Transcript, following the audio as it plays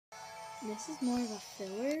This is more of a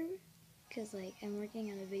filler, because like I'm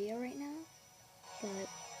working on a video right now, but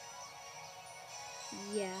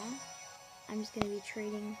yeah, I'm just going to be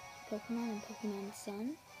trading Pokemon and Pokemon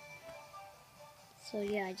Sun. So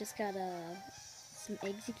yeah, I just got some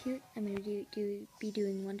Execute. I'm going to be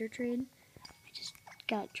doing Wonder Trade. I just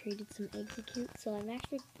got traded some Execute, so I'm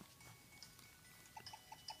actually...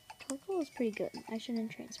 Torkoal is pretty good. I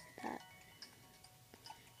shouldn't transfer that.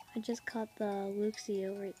 I just caught the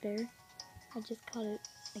Luxio right there. I just caught it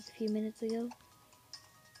like a few minutes ago.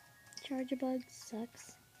 Charger Bug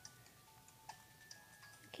sucks.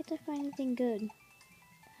 Can't I find anything good?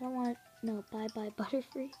 I don't want... No, bye-bye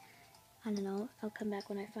Butterfree. I don't know. I'll come back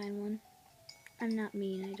when I find one. I'm not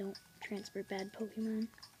mean. I don't transfer bad Pokemon.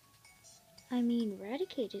 I mean,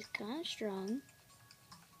 Raticate is kind of strong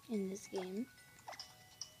in this game.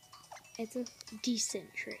 It's a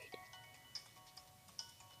decent trade.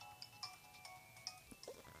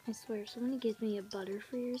 I swear, if somebody gives me a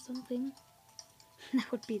Butterfree or something,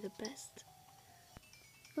 that would be the best.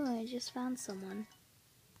 Oh, I just found someone.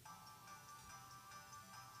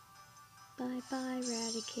 Bye-bye,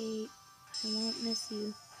 Raticate. I won't miss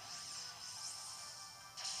you.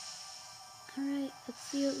 Alright, let's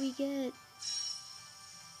see what we get.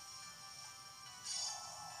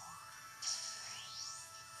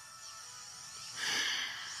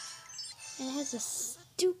 And it has the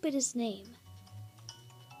stupidest name.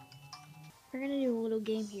 We're gonna do a little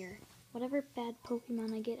game here. Whatever bad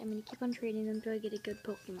Pokemon I get, I'm gonna keep on trading them until I get a good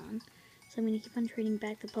Pokemon. So I'm gonna keep on trading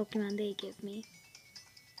back the Pokemon they give me.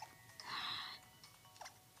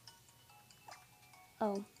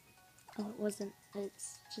 Oh, it wasn't.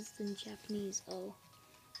 It's just in Japanese. Oh,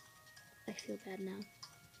 I feel bad now.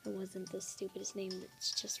 It wasn't the stupidest name.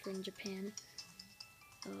 It's just from Japan.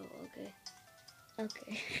 Oh, okay.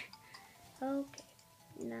 Okay. Okay.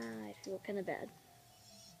 Nah, I feel kind of bad.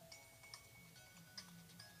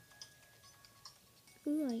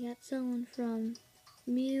 Ooh, I got someone from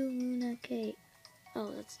Mew Luna K.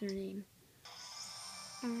 Oh, that's their name.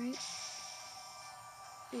 Alright.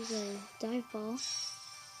 There's a dive ball.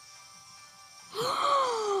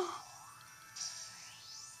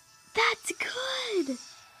 That's good!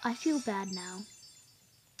 I feel bad now.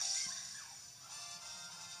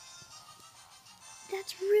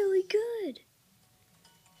 That's really good!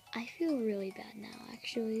 I feel really bad now,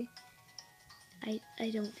 actually. I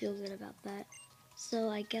don't feel good about that. So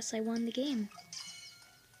I guess I won the game.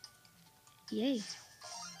 Yay.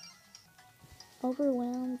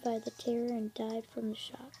 Overwhelmed by the terror and died from the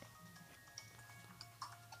shock.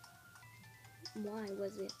 Why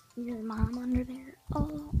was it your mom under there?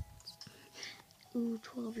 Oh. Ooh,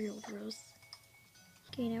 12-year-old Rose.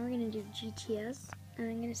 Okay, now we're gonna do GTS. And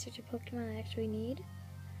I'm gonna search a Pokemon I actually need.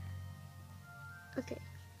 Okay.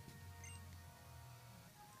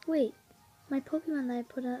 Wait, my Pokemon that I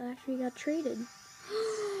put out actually got traded.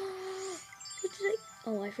 What did I...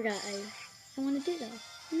 Oh, I forgot. I want a Ditto.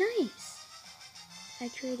 Nice! I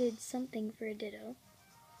traded something for a Ditto.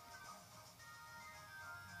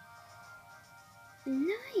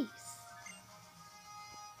 Nice!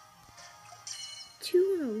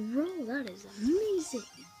 2 in a row, that is amazing!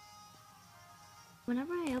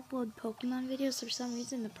 Whenever I upload Pokemon videos, for some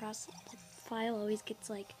reason the file always gets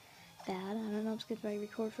like bad. I don't know if it's because I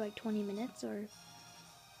record for like 20 minutes or...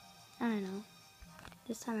 I don't know.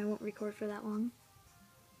 This time I won't record for that long.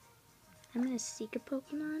 I'm gonna seek a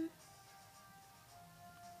Pokemon.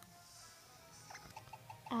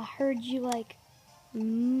 I heard you like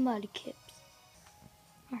Mudkips.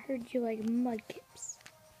 I heard you like Mudkips.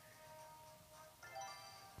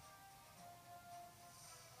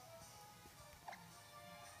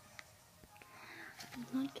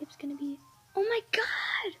 Mudkip's gonna be... Oh my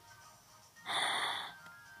god!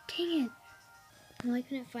 Dang it. Well, I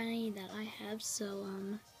couldn't find any that I have, so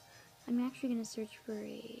I'm actually gonna search for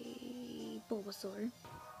a Bulbasaur.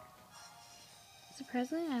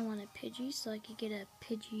 Surprisingly, I want a Pidgey so I could get a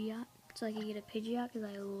Pidgeot. Because I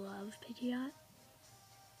love Pidgeot.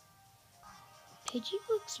 Pidgey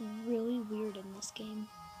looks really weird in this game.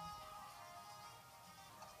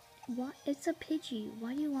 What? It's a Pidgey.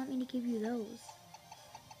 Why do you want me to give you those?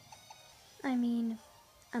 I mean,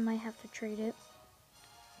 I might have to trade it.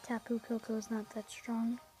 Tapu Koko's not that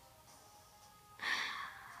strong.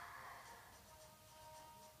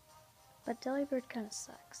 But Delibird kind of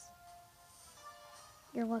sucks.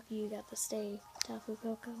 You're lucky you got to stay, Tapu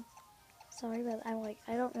Koko. Sorry, but I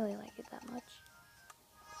don't really like it that much.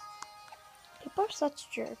 People are such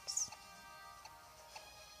jerks.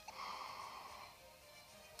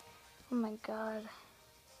 Oh my god.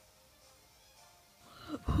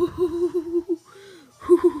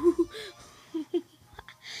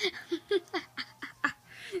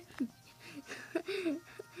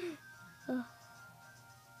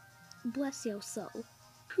 bless your soul.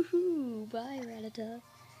 Woohoo! Bye, Rattata.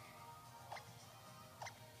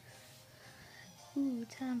 Ooh,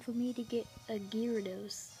 time for me to get a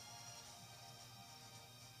Gyrados.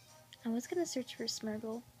 I was gonna search for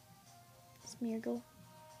Smeargle.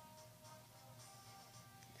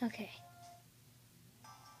 Okay.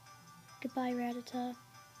 Goodbye, Rattata.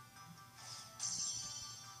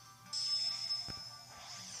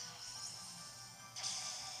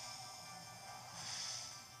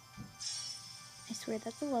 I swear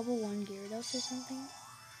that's a level 1 Gyarados or something.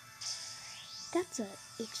 That's a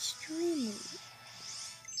extremely...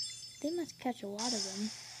 They must catch a lot of them.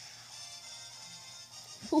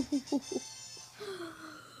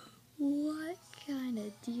 What kind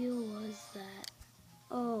of deal was that?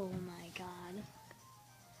 Oh my god.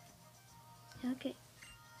 Okay.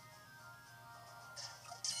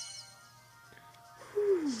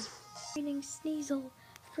 Training Sneasel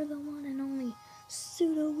for the one and only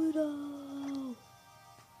Sudowoodo.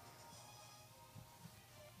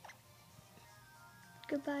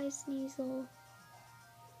 Goodbye, Sneasel.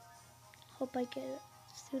 Hope I get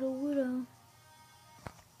Sudowoodo.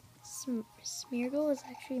 Smeargle is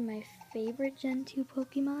actually my favorite Gen 2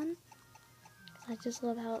 Pokemon. I just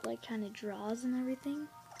love how it like kind of draws and everything.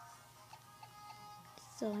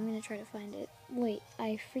 So I'm gonna try to find it. Wait,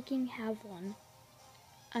 I freaking have one.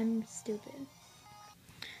 I'm stupid.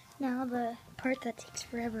 Now the part that takes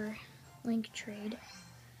forever, link trade.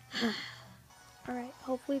 Alright,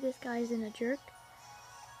 hopefully this guy isn't a jerk.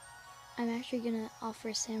 I'm actually gonna offer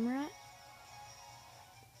Samurott.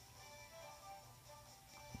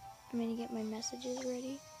 I'm gonna get my messages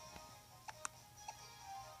ready.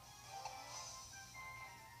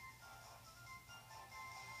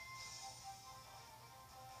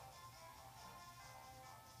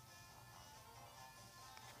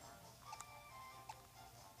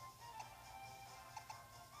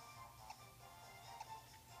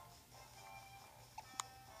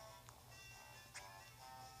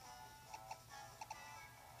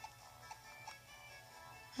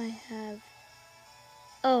 I have...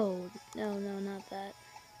 Oh, no, not that.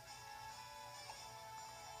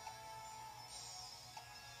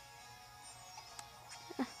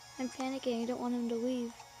 I'm panicking, I don't want him to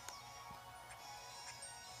leave.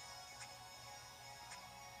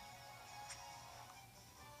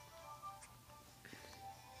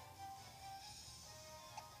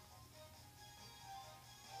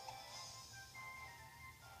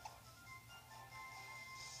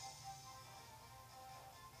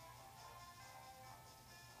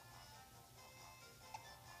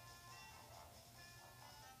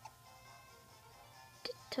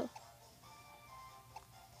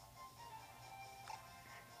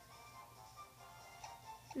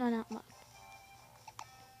 No, not Muck.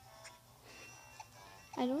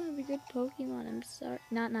 I don't have a good Pokemon, I'm sorry.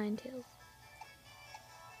 Not Ninetales.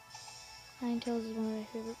 Ninetales is one of my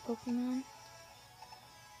favorite Pokemon.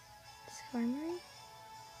 Skarmory?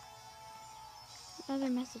 What other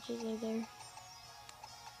messages are there?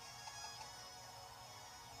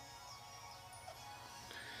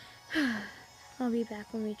 I'll be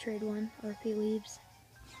back when we trade one, or if he leaves.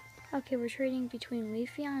 Okay, we're trading between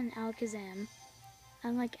Leafeon and Alakazam. I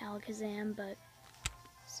like Alakazam, but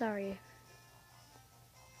sorry.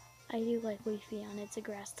 I do like Leafeon, it's a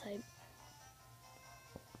grass type.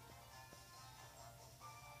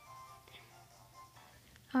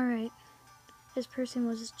 Alright, this person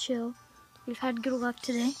was just chill. We've had good luck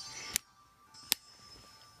today.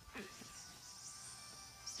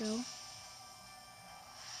 So,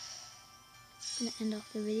 I'm gonna end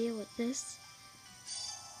off the video with this.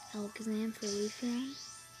 Alakazam for Leafeon.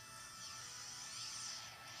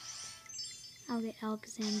 I'll get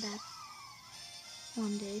Alakazam back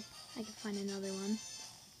one day. I can find another one.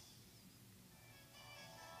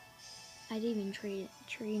 I didn't even train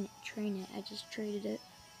it. I just traded it.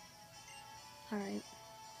 Alright.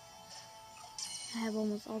 I have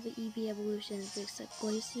almost all the EV evolutions except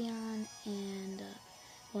Glaceon and,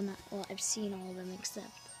 well, I've seen all of them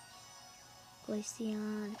except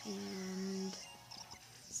Glaceon and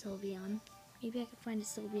Sylveon. Maybe I could find a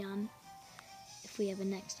Sylveon if we have a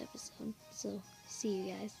next episode. So, see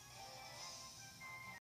you guys.